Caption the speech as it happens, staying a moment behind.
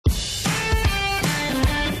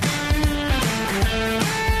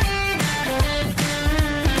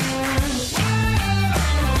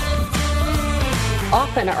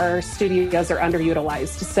often our studios are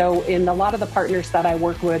underutilized. So in a lot of the partners that I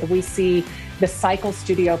work with, we see the cycle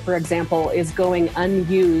studio, for example, is going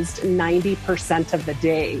unused 90% of the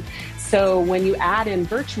day. So when you add in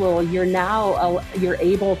virtual, you're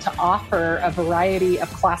able to offer a variety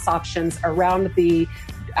of class options around the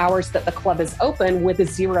hours that the club is open with a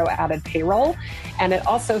zero added payroll. And it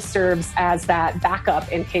also serves as that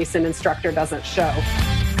backup in case an instructor doesn't show.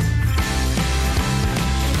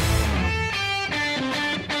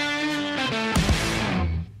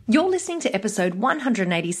 You're listening to episode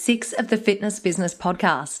 186 of the Fitness Business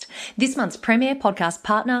Podcast. This month's premier podcast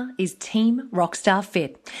partner is Team Rockstar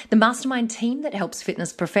Fit, the mastermind team that helps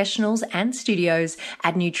fitness professionals and studios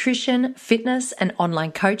add nutrition, fitness, and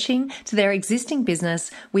online coaching to their existing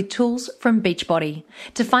business with tools from Beachbody.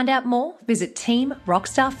 To find out more, visit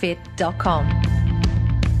teamrockstarfit.com.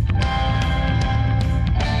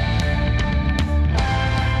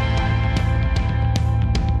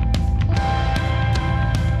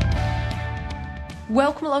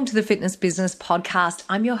 Welcome along to the Fitness Business Podcast.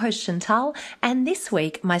 I'm your host Chantal, and this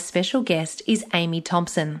week my special guest is B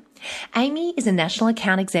Thompson. Amy is a national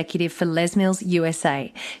account executive for Les Mills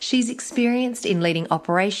USA. She's experienced in leading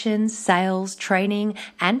operations, sales, training,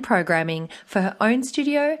 and programming for her own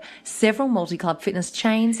studio, several multi-club fitness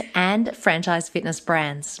chains, and franchise fitness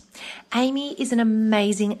brands. Amy is an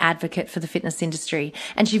amazing advocate for the fitness industry,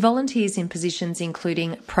 and she volunteers in positions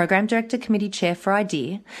including Program Director Committee Chair for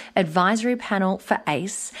IDEA, Advisory Panel for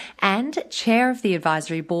ACE, and Chair of the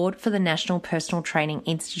Advisory Board for the National Personal Training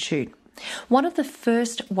Institute. One of the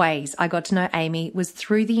first ways I got to know Amy was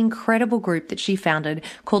through the incredible group that she founded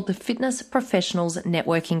called the Fitness Professionals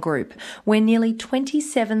Networking Group, where nearly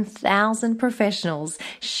 27,000 professionals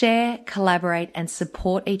share, collaborate, and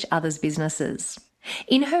support each other's businesses.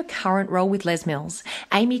 In her current role with Les Mills,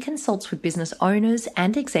 Amy consults with business owners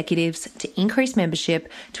and executives to increase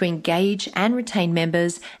membership, to engage and retain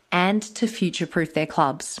members, and to future-proof their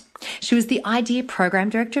clubs. She was the IDEA Program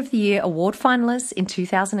Director of the Year award finalist in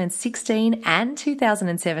 2016 and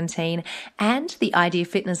 2017, and the IDEA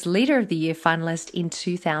Fitness Leader of the Year finalist in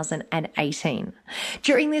 2018.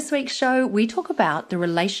 During this week's show, we talk about the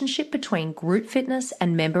relationship between group fitness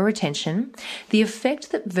and member retention, the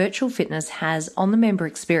effect that virtual fitness has on the member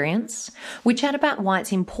experience. We chat about why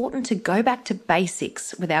it's important to go back to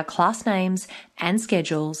basics with our class names and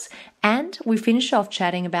schedules, and we finish off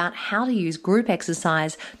chatting about how to use group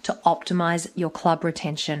exercise to optimize your club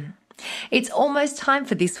retention. It's almost time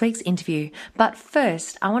for this week's interview, but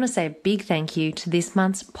first I want to say a big thank you to this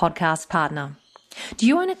month's podcast partner. Do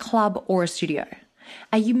you own a club or a studio?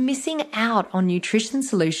 Are you missing out on nutrition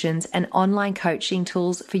solutions and online coaching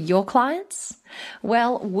tools for your clients?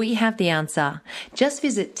 Well, we have the answer. Just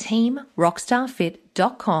visit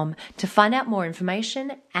teamrockstarfit.com to find out more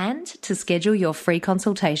information and to schedule your free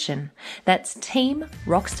consultation. That's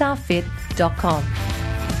teamrockstarfit.com.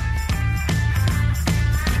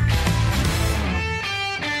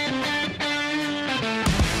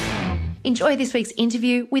 Enjoy this week's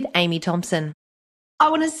interview with Amy Thompson. I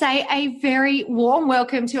want to say a very warm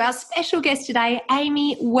welcome to our special guest today.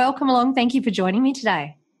 Amy, welcome along. Thank you for joining me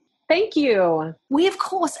today. Thank you. We, of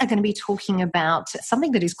course, are going to be talking about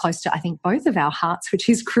something that is close to, I think, both of our hearts, which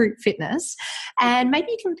is group fitness. And maybe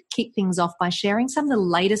you can kick things off by sharing some of the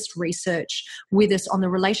latest research with us on the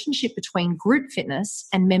relationship between group fitness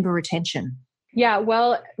and member retention. Yeah,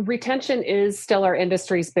 well, retention is still our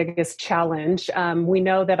industry's biggest challenge. We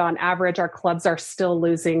know that on average, our clubs are still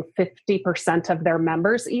losing 50% of their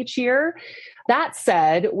members each year. That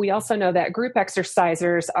said, we also know that group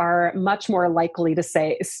exercisers are much more likely to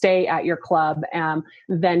stay at your club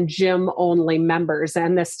than gym-only members.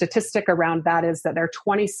 And the statistic around that is that they're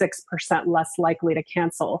 26% less likely to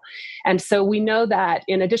cancel. And so we know that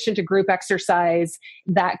in addition to group exercise,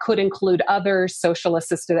 that could include other social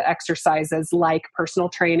assisted exercises like personal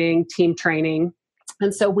training, team training.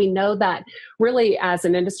 And so we know that really as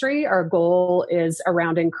an industry, our goal is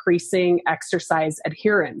around increasing exercise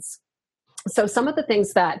adherence. So some of the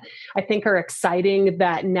things that I think are exciting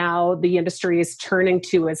that now the industry is turning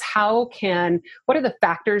to is what are the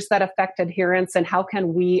factors that affect adherence, and how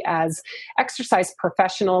can we as exercise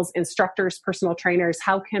professionals, instructors, personal trainers,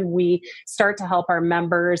 how can we start to help our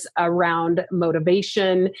members around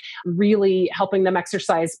motivation, really helping them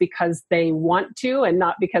exercise because they want to and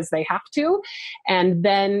not because they have to, and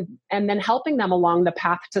then helping them along the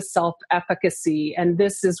path to self-efficacy. And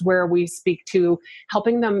this is where we speak to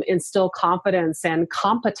helping them instill confidence and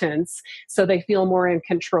competence so they feel more in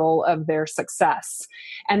control of their success.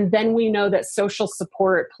 And then we know that social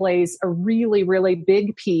support plays a really, really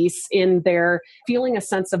big piece in their feeling a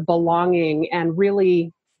sense of belonging and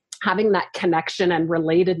really having that connection and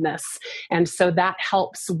relatedness. And so that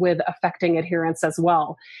helps with affecting adherence as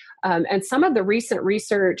well. And some of the recent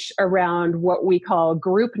research around what we call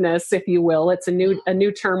groupness, if you will, it's a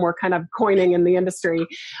new term we're kind of coining in the industry.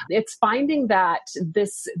 It's finding that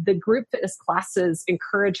the group fitness classes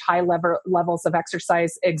encourage high levels of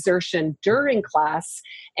exercise exertion during class,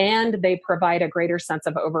 and they provide a greater sense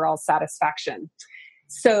of overall satisfaction.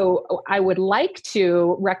 So I would like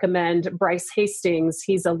to recommend Bryce Hastings.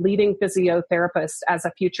 He's a leading physiotherapist as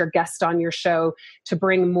a future guest on your show to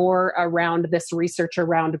bring more around this research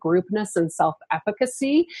around groupness and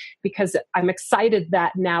self-efficacy, because I'm excited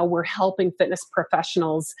that now we're helping fitness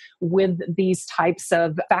professionals with these types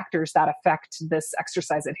of factors that affect this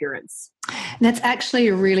exercise adherence. That's actually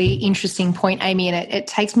a really interesting point, Amy, and it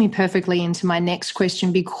takes me perfectly into my next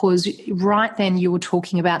question, because right then you were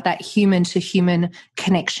talking about that human-to-human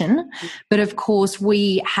connection. But of course,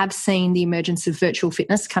 we have seen the emergence of virtual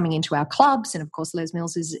fitness coming into our clubs, and of course, Les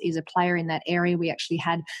Mills is a player in that area. We actually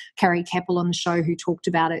had Carrie Keppel on the show who talked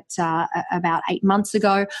about it about 8 months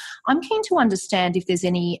ago. I'm keen to understand if there's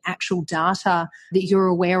any actual data that you're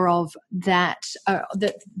aware of that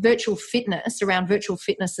virtual fitness, around virtual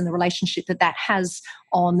fitness and the relationship that has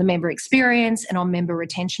on the member experience and on member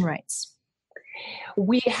retention rates.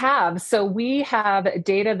 We have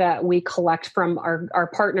data that we collect from our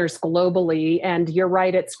partners globally, and you're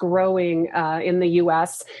right, it's growing in the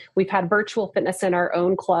US. We've had virtual fitness in our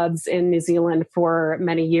own clubs in New Zealand for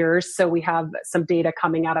many years, so we have some data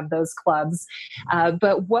coming out of those clubs.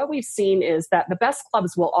 But what we've seen is that the best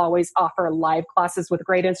clubs will always offer live classes with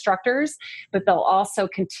great instructors, but they'll also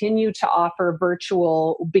continue to offer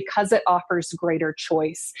virtual because it offers greater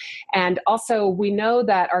choice. And also, we know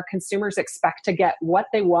that our consumers expect to get what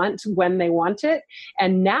they want when they want it,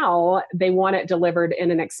 and now they want it delivered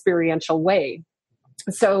in an experiential way.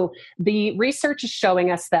 So the research is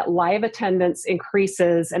showing us that live attendance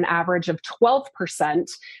increases an average of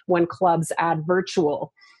 12% when clubs add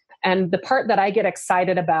virtual. And the part that I get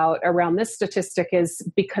excited about around this statistic is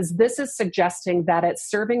because this is suggesting that it's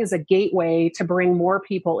serving as a gateway to bring more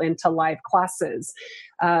people into live classes.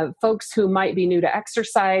 Folks who might be new to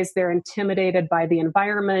exercise, they're intimidated by the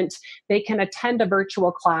environment. They can attend a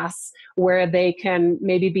virtual class where they can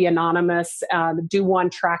maybe be anonymous, do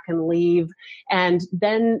one track and leave, and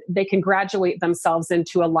then they can graduate themselves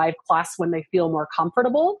into a live class when they feel more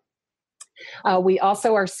comfortable. We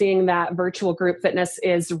also are seeing that virtual group fitness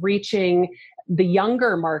is reaching the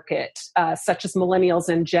younger market, such as millennials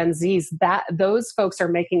and Gen Zs. Those folks are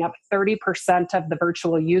making up 30% of the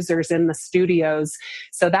virtual users in the studios.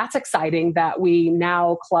 So that's exciting that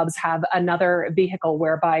clubs have another vehicle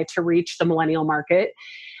whereby to reach the millennial market.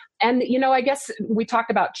 And, I guess we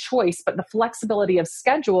talked about choice, but the flexibility of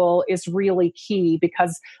schedule is really key,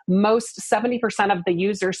 because 70% of the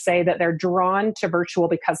users say that they're drawn to virtual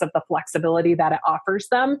because of the flexibility that it offers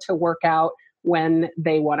them to work out when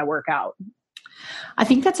they want to work out. I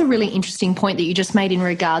think that's a really interesting point that you just made in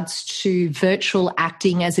regards to virtual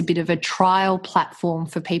acting as a bit of a trial platform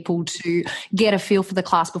for people to get a feel for the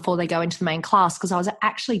class before they go into the main class. Because I was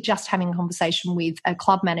actually just having a conversation with a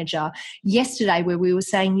club manager yesterday where we were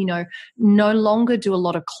saying, no longer do a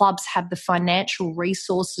lot of clubs have the financial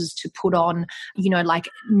resources to put on, like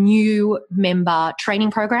new member training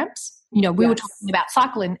programs. We were talking about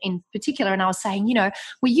cycle in particular, and I was saying,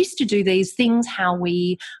 we used to do these things, how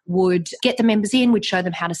we would get the members in, we'd show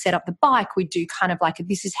them how to set up the bike, we'd do kind of like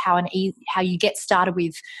this is how you get started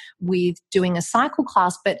with doing a cycle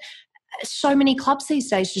class. But so many clubs these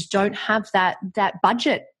days just don't have that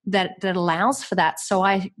budget that allows for that. So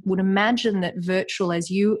I would imagine that virtual, as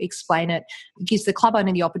you explain it, gives the club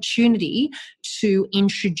owner the opportunity to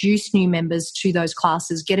introduce new members to those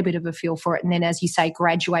classes, get a bit of a feel for it, and then, as you say,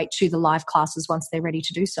 graduate to the live classes once they're ready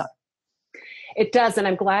to do so. It does, and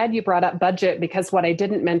I'm glad you brought up budget, because what I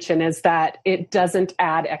didn't mention is that it doesn't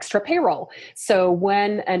add extra payroll. So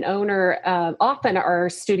when an owner, often our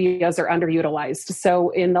studios are underutilized.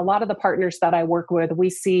 So in a lot of the partners that I work with, we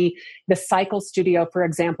see the cycle studio, for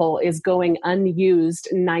example, is going unused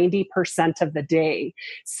 90% of the day.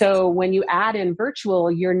 So when you add in virtual,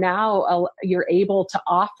 you're able to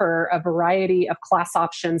offer a variety of class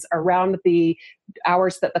options around the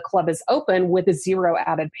hours that the club is open with a zero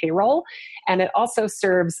added payroll. And it also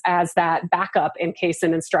serves as that backup in case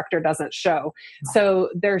an instructor doesn't show. So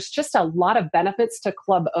there's just a lot of benefits to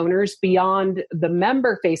club owners beyond the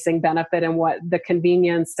member facing benefit and what the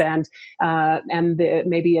convenience and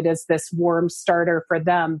maybe it is this warm starter for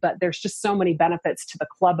them, but there's just so many benefits to the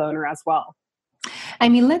club owner as well.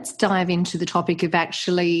 Amy, let's dive into the topic of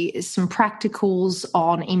actually some practicals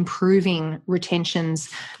on improving retention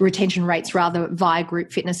rates rather via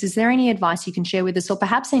group fitness. Is there any advice you can share with us, or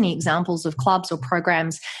perhaps any examples of clubs or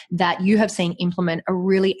programs that you have seen implement a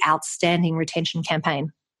really outstanding retention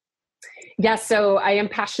campaign? Yes, so I am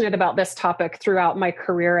passionate about this topic throughout my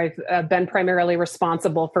career. I've been primarily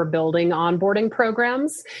responsible for building onboarding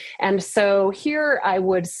programs. And so here I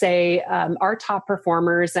would say our top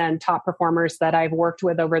performers and top performers that I've worked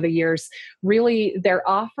with over the years, really they're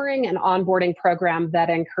offering an onboarding program that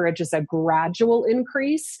encourages a gradual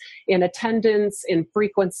increase in attendance, in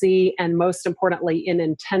frequency, and most importantly, in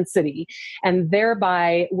intensity. And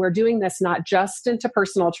thereby, we're doing this not just into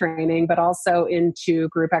personal training, but also into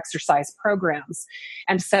group exercise programs.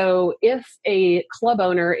 And so if a club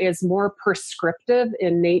owner is more prescriptive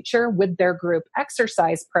in nature with their group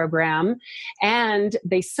exercise program, and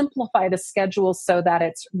they simplify the schedule so that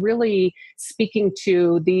it's really speaking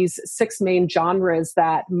to these 6 main genres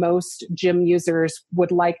that most gym users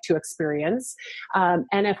would like to experience. And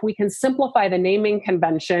if we can simplify the naming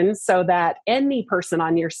convention so that any person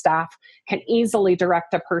on your staff can easily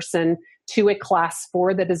direct a person to a class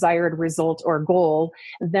for the desired result or goal,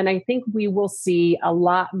 then I think we will see a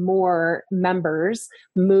lot more members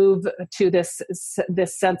move to this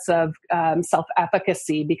sense of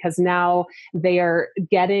self-efficacy, because now they are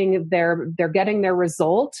getting their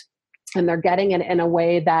result. And they're getting it in a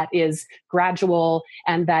way that is gradual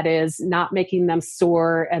and that is not making them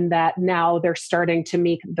sore, and that now they're starting to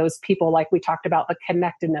meet those people, like we talked about, the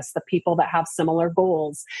connectedness, the people that have similar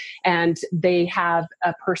goals. And they have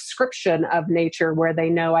a prescription of nature where they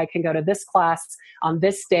know I can go to this class on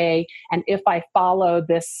this day, and if I follow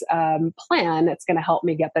this plan, it's going to help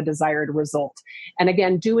me get the desired result. And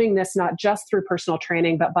again, doing this not just through personal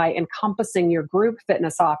training, but by encompassing your group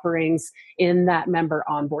fitness offerings in that member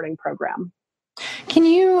onboarding program. Can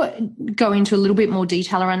you go into a little bit more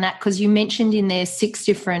detail around that? Because you mentioned in there 6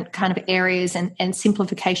 different kind of areas and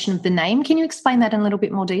simplification of the name. Can you explain that in a little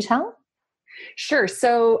bit more detail? Sure.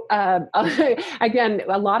 So again,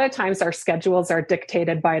 a lot of times our schedules are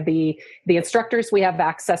dictated by the instructors we have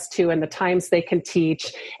access to and the times they can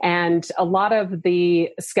teach. And a lot of the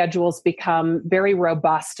schedules become very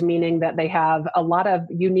robust, meaning that they have a lot of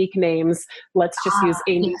unique names. Let's just use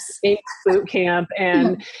Amy's Boot Camp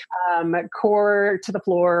and Core to the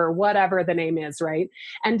Floor, or whatever the name is, right?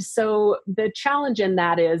 And so the challenge in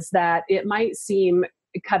that is that it might seem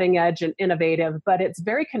cutting edge and innovative, but it's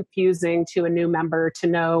very confusing to a new member to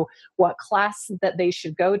know what class that they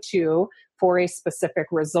should go to for a specific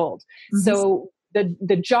result. Mm-hmm. So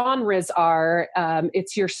the genres are,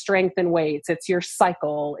 it's your strength and weights, it's your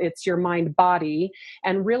cycle, it's your mind body,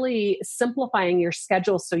 and really simplifying your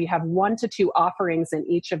schedule so you have 1 to 2 offerings in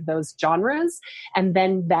each of those genres, and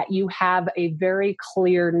then that you have a very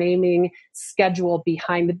clear naming schedule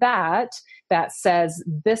behind that says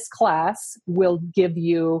this class will give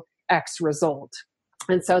you X result.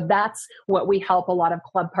 And so that's what we help a lot of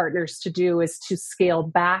club partners to do, is to scale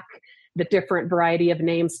back the different variety of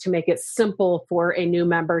names to make it simple for a new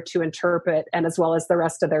member to interpret, and as well as the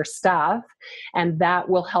rest of their staff. And that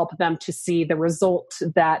will help them to see the result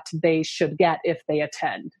that they should get if they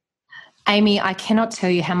attend. Amy, I cannot tell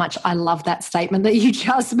you how much I love that statement that you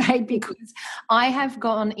just made, because I have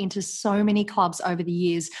gone into so many clubs over the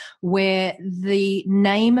years where the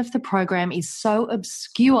name of the program is so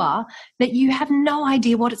obscure that you have no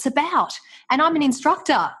idea what it's about. And I'm an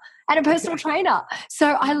instructor and a personal trainer.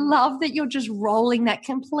 So I love that you're just rolling that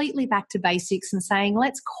completely back to basics and saying,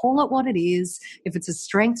 let's call it what it is. If it's a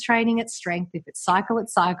strength training, it's strength. If it's cycle,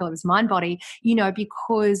 it's cycle. If it's mind body,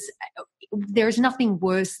 because there is nothing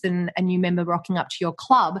worse than a new member rocking up to your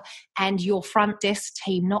club and your front desk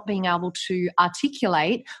team not being able to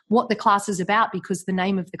articulate what the class is about because the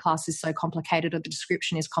name of the class is so complicated or the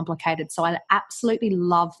description is complicated. So I absolutely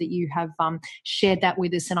love that you have shared that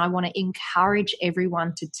with us, and I want to encourage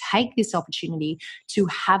everyone to take this opportunity to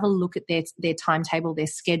have a look at their timetable, their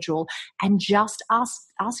schedule, and just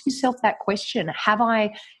ask yourself that question. Have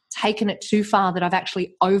I taken it too far that I've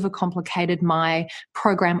actually overcomplicated my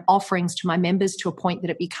program offerings to my members to a point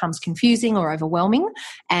that it becomes confusing or overwhelming?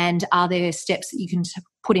 And are there steps that you can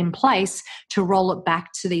put in place to roll it back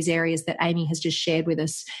to these areas that Amy has just shared with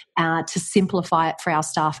us to simplify it for our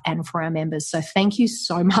staff and for our members? So thank you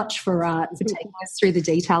so much for taking us through the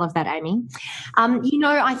detail of that, Amy.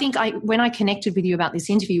 I think when I connected with you about this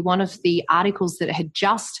interview, one of the articles that had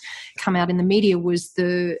just come out in the media was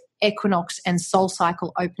the Equinox and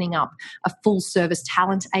SoulCycle opening up a full-service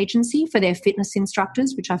talent agency for their fitness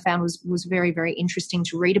instructors, which I found was very, very interesting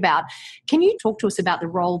to read about. Can you talk to us about the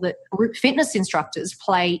role that group fitness instructors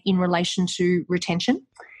play in relation to retention?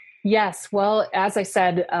 Yes. Well, as I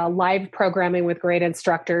said, live programming with great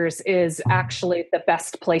instructors is actually the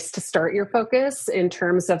best place to start your focus in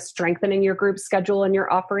terms of strengthening your group schedule and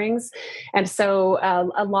your offerings. And so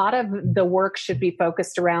a lot of the work should be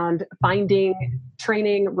focused around finding,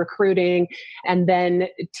 training, recruiting, and then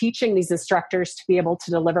teaching these instructors to be able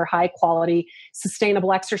to deliver high quality,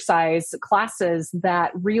 sustainable exercise classes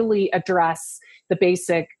that really address the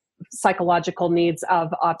basic psychological needs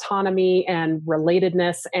of autonomy and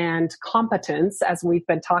relatedness and competence, as we've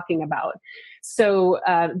been talking about. So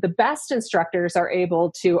the best instructors are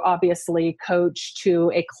able to obviously coach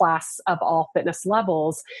to a class of all fitness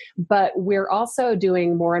levels, but we're also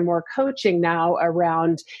doing more and more coaching now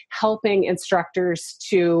around helping instructors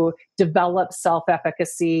to develop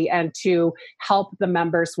self-efficacy and to help the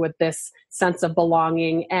members with this sense of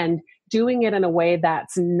belonging, and doing it in a way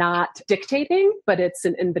that's not dictating, but it's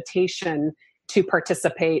an invitation to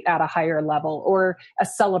participate at a higher level, or a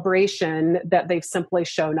celebration that they've simply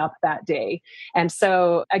shown up that day. And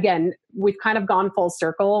so again, we've kind of gone full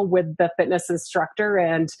circle with the fitness instructor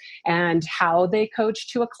and how they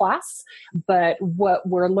coach to a class. But what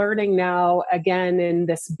we're learning now, again, in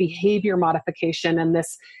this behavior modification and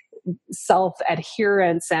this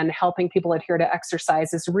self-adherence and helping people adhere to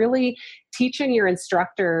exercise, is really teaching your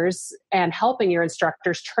instructors and helping your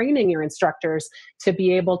instructors, training your instructors to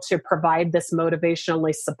be able to provide this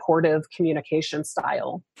motivationally supportive communication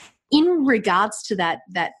style. In regards to that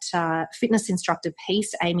fitness instructor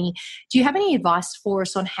piece, Amy, do you have any advice for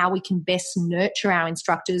us on how we can best nurture our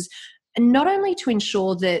instructors, and not only to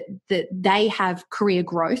ensure that they have career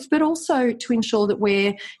growth, but also to ensure that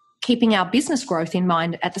we're keeping our business growth in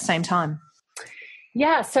mind at the same time?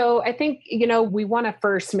 Yeah. So I think, we want to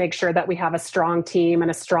first make sure that we have a strong team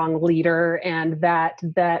and a strong leader, and that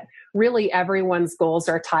really everyone's goals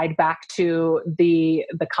are tied back to the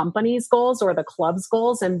company's goals or the club's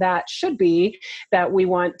goals. And that should be that we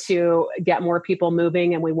want to get more people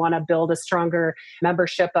moving, and we want to build a stronger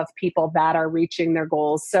membership of people that are reaching their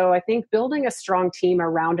goals. So I think building a strong team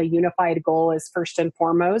around a unified goal is first and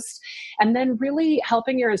foremost. And then really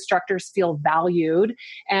helping your instructors feel valued.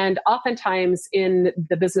 And oftentimes in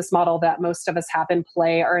the business model that most of us have in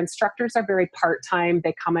play, our instructors are very part-time.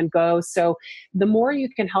 They come and go. So the more you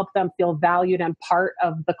can help them feel valued and part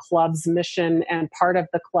of the club's mission and part of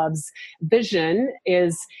the club's vision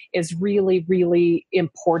is really, really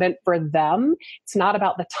important for them. It's not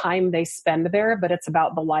about the time they spend there, but it's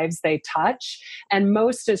about the lives they touch. And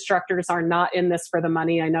most instructors are not in this for the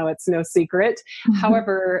money. I know it's no secret. Mm-hmm.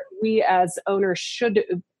 However, we as owners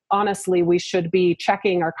we should be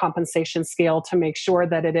checking our compensation scale to make sure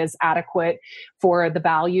that it is adequate for the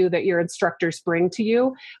value that your instructors bring to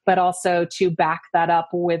you, but also to back that up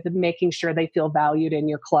with making sure they feel valued in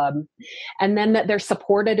your club. And then that they're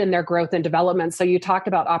supported in their growth and development. So you talked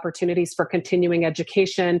about opportunities for continuing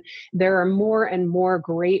education. There are more and more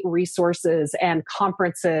great resources and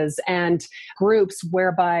conferences and groups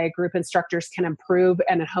whereby group instructors can improve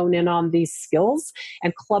and hone in on these skills.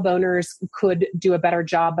 And club owners could do a better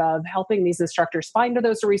job of helping these instructors find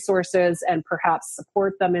those resources and perhaps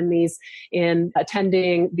support them in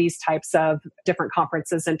attending these types of different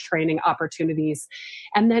conferences and training opportunities.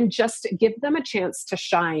 And then just give them a chance to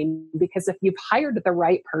shine, because if you've hired the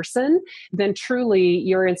right person, then truly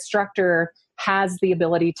your instructor has the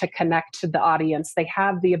ability to connect to the audience. They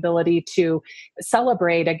have the ability to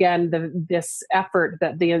celebrate, again, this effort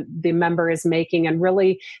that the member is making, and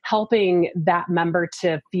really helping that member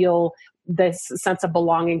to feel this sense of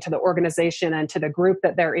belonging to the organization and to the group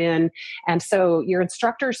that they're in. And so your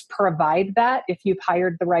instructors provide that if you've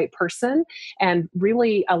hired the right person, and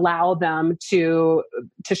really allow them to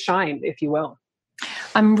shine, if you will.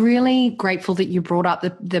 I'm really grateful that you brought up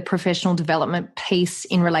the professional development piece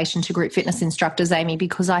in relation to group fitness instructors, Amy,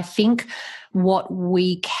 because I think what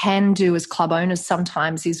we can do as club owners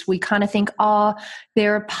sometimes is we kind of think,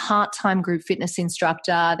 they're a part-time group fitness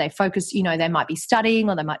instructor. They focus, they might be studying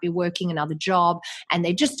or they might be working another job and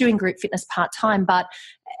they're just doing group fitness part-time. But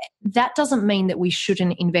that doesn't mean that we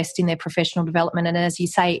shouldn't invest in their professional development and, as you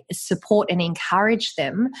say, support and encourage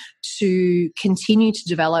them to continue to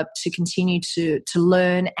develop, to continue to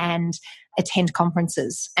learn and attend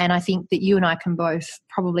conferences. And I think that you and I can both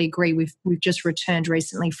probably agree. We've just returned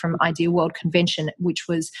recently from Ideal World Convention, which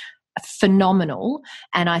was phenomenal.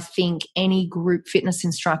 And I think any group fitness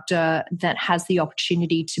instructor that has the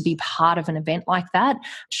opportunity to be part of an event like that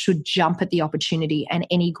should jump at the opportunity. And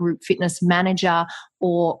any group fitness manager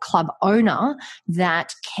or club owner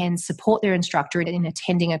that can support their instructor in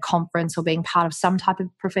attending a conference or being part of some type of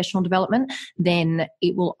professional development, then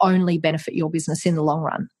it will only benefit your business in the long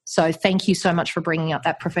run. So thank you so much for bringing up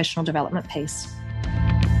that professional development piece.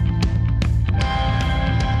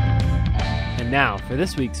 Now for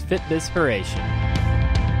this week's Fitbispiration.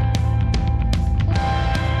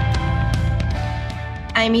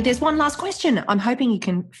 Amy, there's one last question I'm hoping you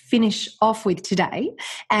can finish off with today.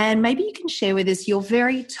 And maybe you can share with us your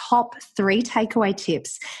very top 3 takeaway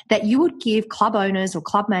tips that you would give club owners or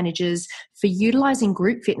club managers for utilizing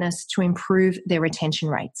group fitness to improve their retention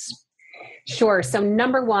rates. Sure. So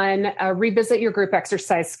number one, revisit your group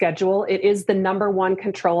exercise schedule. It is the number one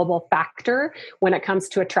controllable factor when it comes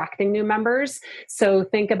to attracting new members. So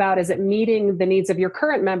think about, is it meeting the needs of your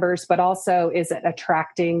current members, but also is it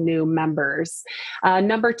attracting new members?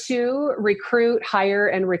 Number two, recruit, hire,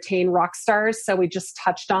 and retain rock stars. So we just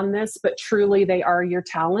touched on this, but truly they are your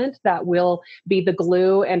talent that will be the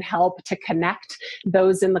glue and help to connect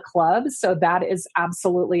those in the club. So that is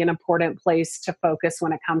absolutely an important place to focus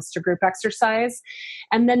when it comes to group exercise.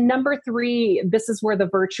 And then number three, this is where the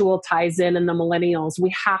virtual ties in and the millennials.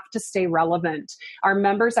 We have to stay relevant. Our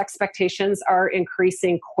members' expectations are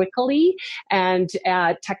increasing quickly and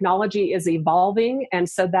technology is evolving. And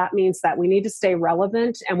so that means that we need to stay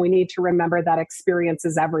relevant and we need to remember that experience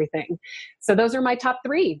is everything. So those are my top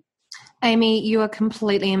 3. Amy, you are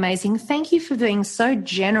completely amazing. Thank you for being so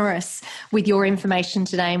generous with your information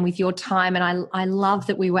today and with your time. And I love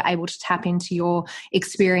that we were able to tap into your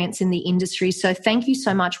experience in the industry. So thank you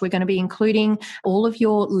so much. We're going to be including all of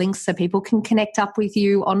your links so people can connect up with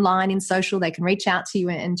you online in social. They can reach out to you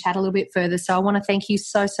and chat a little bit further. So I want to thank you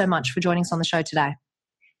so much for joining us on the show today.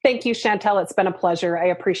 Thank you, Chantel. It's been a pleasure. I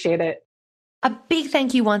appreciate it. A big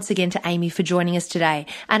thank you once again to Amy for joining us today.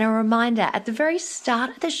 And a reminder, at the very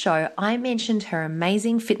start of the show, I mentioned her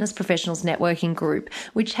amazing Fitness Professionals Networking group,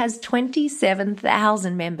 which has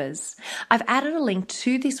 27,000 members. I've added a link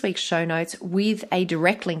to this week's show notes with a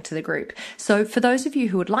direct link to the group. So for those of you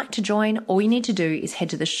who would like to join, all you need to do is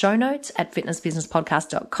head to the show notes at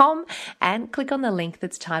fitnessbusinesspodcast.com and click on the link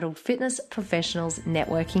that's titled Fitness Professionals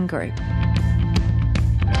Networking Group.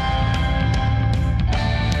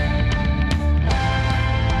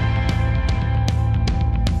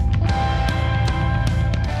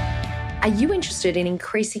 Are you interested in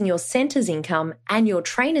increasing your center's income and your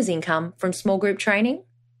trainer's income from small group training?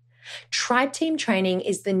 Tribe Team Training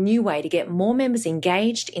is the new way to get more members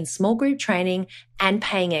engaged in small group training and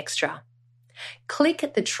paying extra.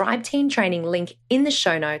 Click the Tribe Team Training link in the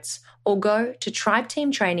show notes or go to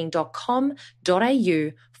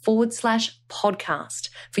tribeteamtraining.com.au/podcast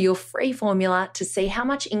for your free formula to see how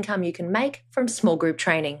much income you can make from small group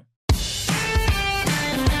training.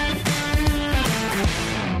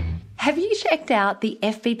 Have you checked out the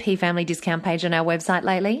FBP family discount page on our website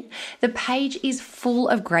lately? The page is full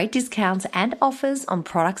of great discounts and offers on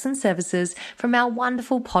products and services from our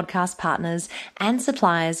wonderful podcast partners and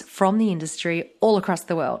suppliers from the industry all across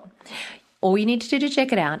the world. All you need to do to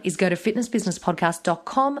check it out is go to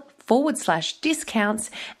fitnessbusinesspodcast.com/discounts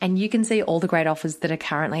and you can see all the great offers that are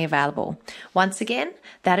currently available. Once again,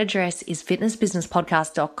 that address is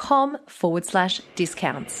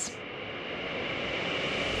fitnessbusinesspodcast.com/discounts.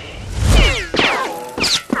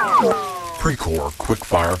 Precore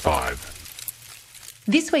Quickfire 5.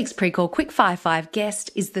 This week's Precore Quickfire 5 guest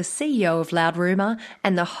is the CEO of Loud Rumour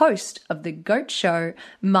and the host of The Goat Show,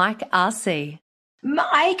 Mike RC.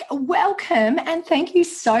 Mike, welcome and thank you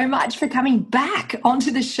so much for coming back onto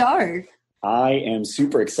the show. I am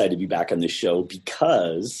super excited to be back on the show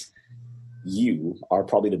because you are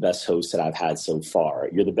probably the best host that I've had so far.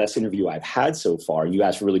 You're the best interview I've had so far. You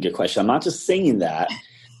asked a really good question. I'm not just saying that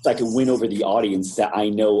so I can win over the audience that I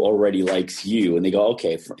know already likes you. And they go,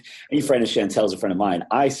 okay, any friend of Chantel's a friend of mine.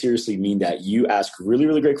 I seriously mean that. You ask really,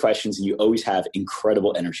 really great questions and you always have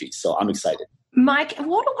incredible energy. So I'm excited. Mike,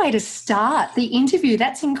 what a way to start the interview.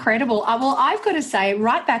 That's incredible. Well, I've got to say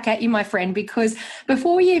right back at you, my friend, because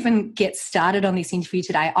before we even get started on this interview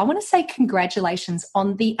today, I want to say congratulations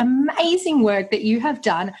on the amazing work that you have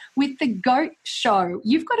done with The Goat Show.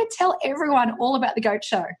 You've got to tell everyone all about The Goat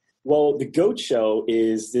Show. Well, The Goat Show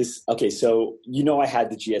is this, okay, so I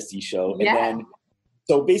had the GSD show and then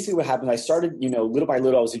so basically what happened, I started, little by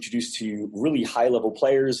little, I was introduced to really high level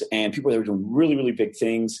players and people that were doing really, really big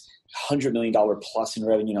things, $100 million plus in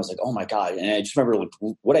revenue. And I was like, oh my God. And I just remember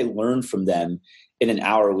what I learned from them in an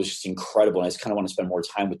hour was just incredible. And I just kind of want to spend more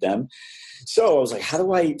time with them. So I was like, how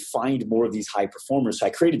do I find more of these high performers? So I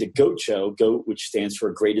created the GOAT show, GOAT, which stands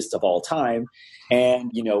for greatest of all time.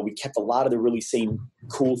 And, we kept a lot of the really same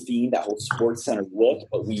cool theme, that whole Sports Center look,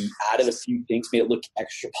 but we added a few things, made it look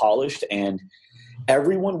extra polished. And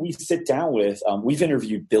everyone we sit down with, we've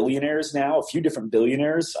interviewed billionaires now, a few different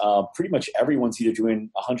billionaires. Pretty much everyone's either doing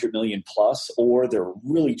 100 million plus, or they're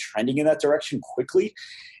really trending in that direction quickly.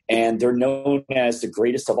 And they're known as the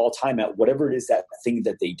greatest of all time at whatever it is, that thing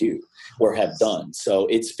that they do or have done. So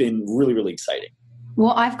it's been really, really exciting.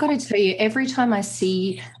 Well, I've got to tell you, every time I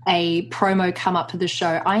see a promo come up to the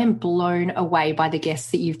show, I am blown away by the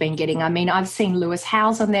guests that you've been getting. I mean, I've seen Lewis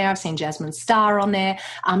Howes on there. I've seen Jasmine Starr on there.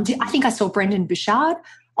 I think I saw Brendan Bouchard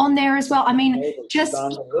on there as well. I mean, just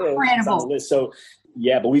incredible. So,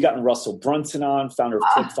 yeah, but we gotten Russell Brunson on, founder of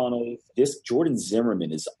ClickFunnels. This Jordan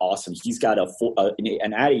Zimmerman is awesome. He's got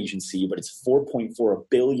an ad agency, but it's $4.4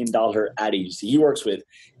 billion ad agency. He works with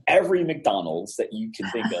every McDonald's that you can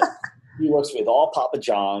think of. He works with all Papa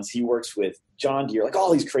John's. He works with John Deere, like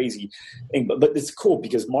all these crazy things. But it's cool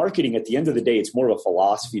because marketing, at the end of the day, it's more of a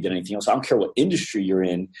philosophy than anything else. I don't care what industry you're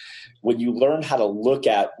in. When you learn how to look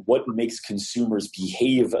at what makes consumers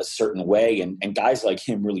behave a certain way, and guys like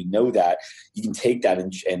him really know that, you can take that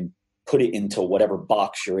and put it into whatever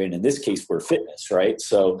box you're in. In this case, we're fitness, right?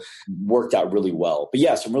 So worked out really well. But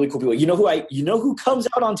yeah, some really cool people. You know who comes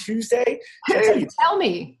out on Tuesday? Tell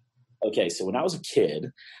me. Okay, so when I was a kid,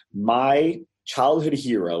 my childhood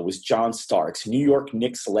hero was John Starks, New York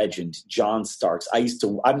Knicks legend John Starks.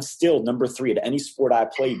 I'm still number 3 at any sport I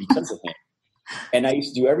play because of him. And I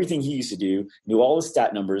used to do everything he used to do, knew all his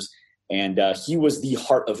stat numbers, and he was the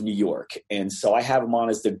heart of New York. And so I have him on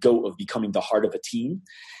as the GOAT of becoming the heart of a team.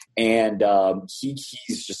 And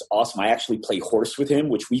he's just awesome. I actually play horse with him,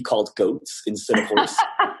 which we called goats instead of horse.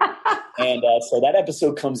 And so that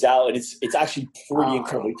episode comes out, and it's actually pretty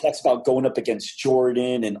incredible. He talks about going up against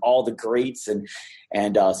Jordan and all the greats, and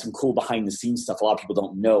some cool behind the scenes stuff a lot of people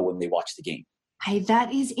don't know when they watch the game. Hey,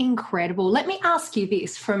 that is incredible. Let me ask you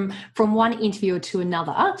this from one interviewer to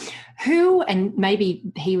another. Who, and maybe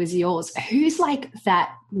he was yours, who's like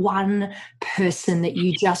that one person that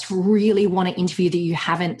you just really want to interview that you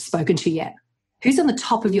haven't spoken to yet? Who's on the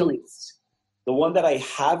top of your list? The one that I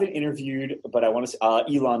haven't interviewed, but I want to say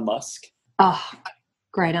Elon Musk. Oh,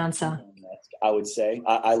 great answer. I would say.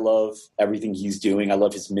 I love everything he's doing. I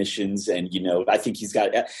love his missions. And, I think he's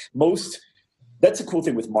got that's a cool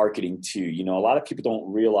thing with marketing too. A lot of people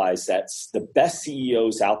don't realize that the best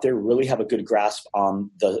CEOs out there really have a good grasp on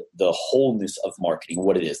the wholeness of marketing,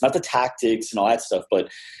 what it is, not the tactics and all that stuff, but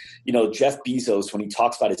Jeff Bezos, when he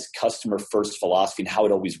talks about his customer first philosophy and how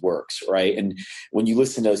it always works, right? And when you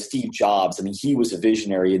listen to Steve Jobs, I mean, he was a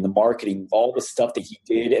visionary in the marketing, all the stuff that he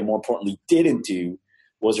did and more importantly didn't do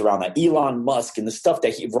was around that. Elon Musk and the stuff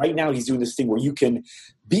that right now he's doing this thing where you can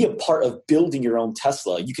be a part of building your own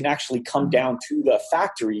Tesla. You can actually come down to the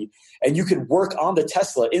factory and you can work on the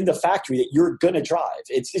Tesla in the factory that you're going to drive.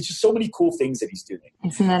 It's just so many cool things that he's doing.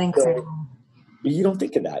 Isn't that incredible? But you don't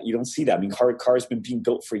think of that. You don't see that. I mean, cars been being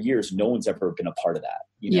built for years. No one's ever been a part of that.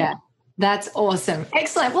 Yeah, that's awesome.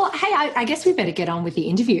 Excellent. Well, hey, I guess we better get on with the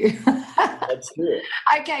interview. Let's do it.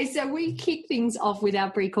 Okay, so we kick things off with our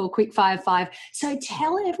pre-call Quickfire 5. So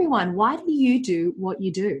tell everyone, why do you do what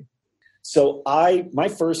you do? So my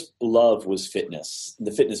first love was fitness,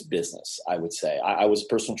 the fitness business, I would say. I was a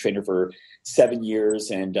personal trainer for 7 years,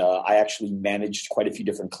 and I actually managed quite a few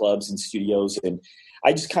different clubs and studios, and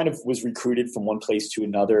I just kind of was recruited from one place to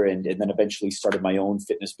another, and then eventually started my own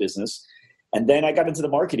fitness business. And then I got into the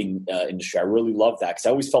marketing industry. I really loved that because I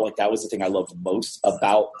always felt like that was the thing I loved most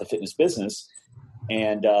about the fitness business.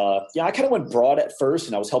 And I kind of went broad at first,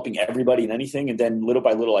 and I was helping everybody and anything. And then little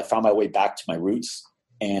by little, I found my way back to my roots.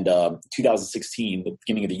 And 2016, the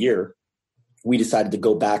beginning of the year, we decided to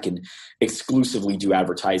go back and exclusively do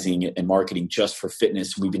advertising and marketing just for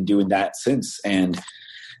fitness. We've been doing that since. And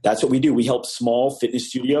that's what we do. We help small fitness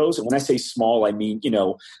studios. And when I say small, I mean,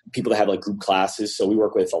 people that have like group classes. So we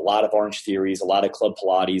work with a lot of Orange Theories, a lot of Club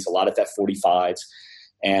Pilates, a lot of F45s,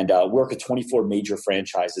 and work with 24 major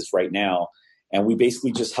franchises right now. And we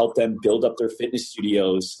basically just help them build up their fitness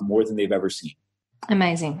studios more than they've ever seen.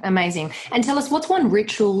 Amazing, amazing. And tell us, what's one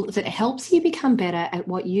ritual that helps you become better at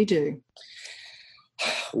what you do?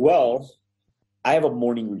 Well, I have a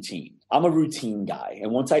morning routine. I'm a routine guy.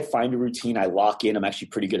 And once I find a routine, I lock in. I'm actually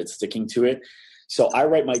pretty good at sticking to it. So I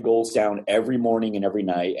write my goals down every morning and every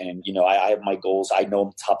night. And, I have my goals. I know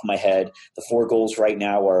them top of my head. The 4 goals right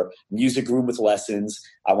now are music room with lessons.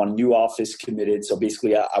 I want a new office committed. So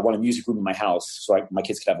basically I want a music room in my house so my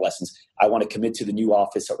kids can have lessons. I want to commit to the new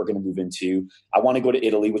office that we're going to move into. I want to go to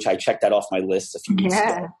Italy, which I checked that off my list a few weeks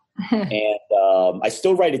ago. And I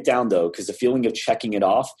still write it down though, because the feeling of checking it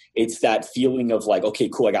off, it's that feeling of like, okay,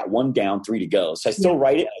 cool, I got 1 down, 3 to go. So I still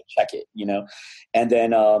write it and I check it, and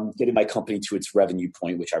then getting my company to its revenue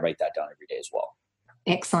point, which I write that down every day as well.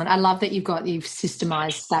 Excellent. I love that you've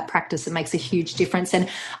systemized that practice. It makes a huge difference. And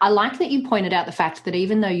I like that you pointed out the fact that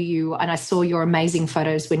even though and I saw your amazing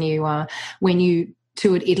photos when you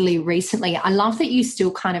toured Italy recently, I love that you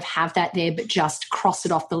still kind of have that there, but just cross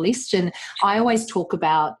it off the list. And I always talk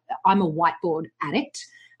about, I'm a whiteboard addict.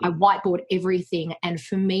 I whiteboard everything. And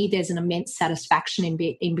for me, there's an immense satisfaction in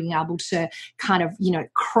being able to kind of,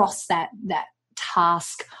 cross that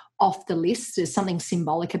task off the list. There's something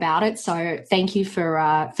symbolic about it. So thank you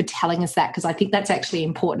for telling us that, because I think that's actually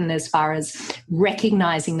important as far as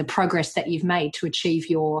recognizing the progress that you've made to achieve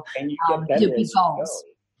your big goals.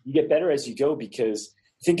 You get better as you go, because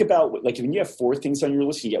think about like when you have 4 things on your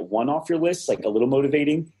list, you get 1 off your list, like a little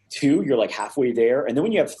motivating. 2, you're like halfway there. And then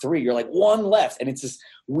when you have 3, you're like 1 left. And it's this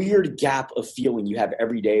weird gap of feeling you have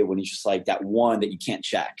every day when it's just like that 1 that you can't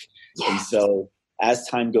check. Yes. And so as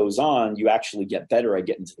time goes on, you actually get better at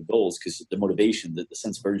getting to the goals because the motivation, the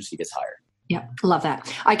sense of urgency gets higher. Yeah, love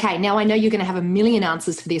that. Okay, now I know you're going to have a million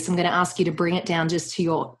answers for this. I'm going to ask you to bring it down just to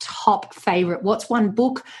your top favorite. What's one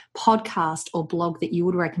book, podcast, or blog that you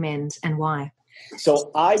would recommend and why?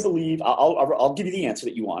 So I believe, I'll give you the answer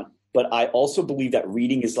that you want, but I also believe that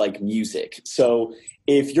reading is like music. So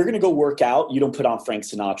if you're going to go work out, you don't put on Frank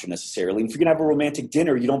Sinatra necessarily. And if you're going to have a romantic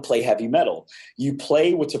dinner, you don't play heavy metal. You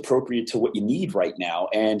play what's appropriate to what you need right now.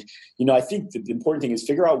 And, I think the important thing is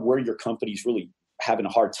figure out where your company's really having a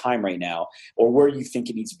hard time right now, or where you think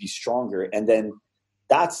it needs to be stronger. And then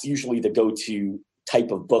that's usually the go-to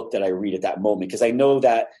type of book that I read at that moment, because I know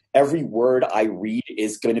that every word I read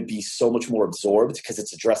is going to be so much more absorbed because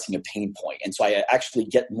it's addressing a pain point. And so I actually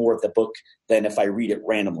get more of the book than if I read it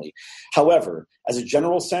randomly. However, as a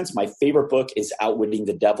general sense, my favorite book is Outwitting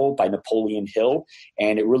the Devil by Napoleon Hill.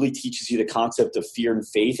 And it really teaches you the concept of fear and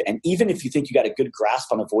faith. And even if you think you got a good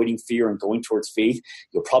grasp on avoiding fear and going towards faith,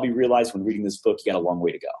 you'll probably realize when reading this book, you got a long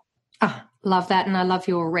way to go. Oh, love that. And I love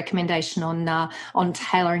your recommendation on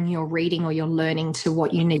tailoring your reading or your learning to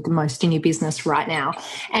what you need the most in your business right now.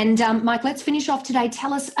 And Mike, let's finish off today.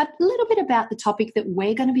 Tell us a little bit about the topic that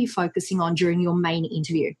we're going to be focusing on during your main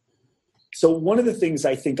interview. So one of the things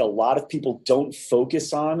I think a lot of people don't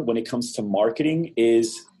focus on when it comes to marketing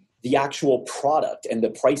is the actual product and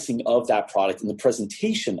the pricing of that product and the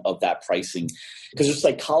presentation of that pricing, because there's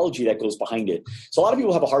psychology that goes behind it. So a lot of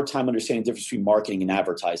people have a hard time understanding the difference between marketing and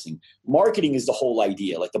advertising. Marketing is the whole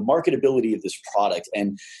idea, like the marketability of this product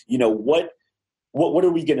and, what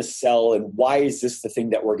are we going to sell and why is this the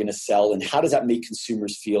thing that we're going to sell and how does that make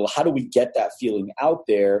consumers feel? How do we get that feeling out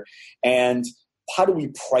there? And how do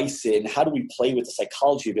we price it and how do we play with the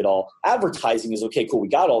psychology of it all? Advertising is okay, cool. We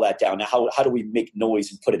got all that down. Now, how do we make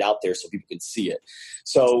noise and put it out there so people can see it?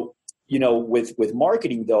 So, with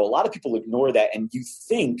marketing though, a lot of people ignore that. And you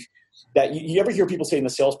think that you ever hear people say in the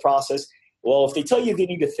sales process, well, if they tell you they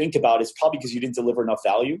need to think about it, it's probably because you didn't deliver enough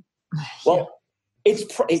value. Well,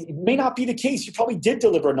 it may not be the case. You probably did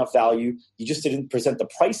deliver enough value. You just didn't present the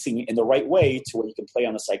pricing in the right way to where you can play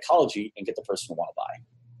on the psychology and get the person to want to buy.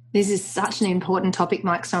 This is such an important topic,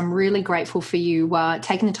 Mike, so I'm really grateful for you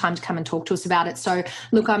taking the time to come and talk to us about it. So,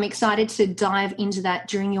 look, I'm excited to dive into that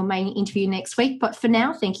during your main interview next week. But for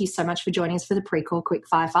now, thank you so much for joining us for the Pre-Call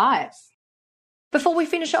Quickfire 5. Before we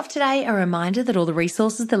finish off today, a reminder that all the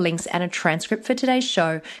resources, the links and a transcript for today's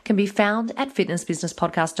show can be found at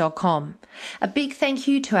fitnessbusinesspodcast.com. A big thank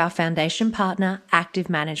you to our foundation partner, Active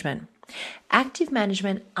Management. Active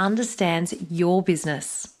Management understands your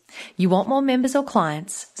business. You want more members or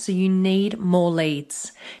clients, so you need more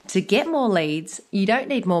leads. To get more leads, you don't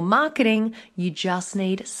need more marketing, you just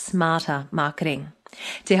need smarter marketing.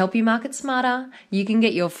 To help you market smarter, you can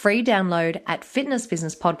get your free download at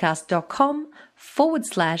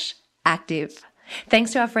fitnessbusinesspodcast.com/active.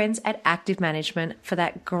 Thanks to our friends at Active Management for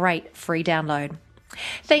that great free download.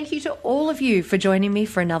 Thank you to all of you for joining me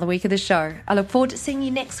for another week of the show. I look forward to seeing you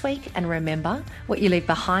next week. And remember, what you leave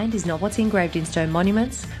behind is not what's engraved in stone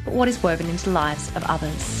monuments, but what is woven into the lives of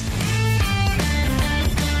others.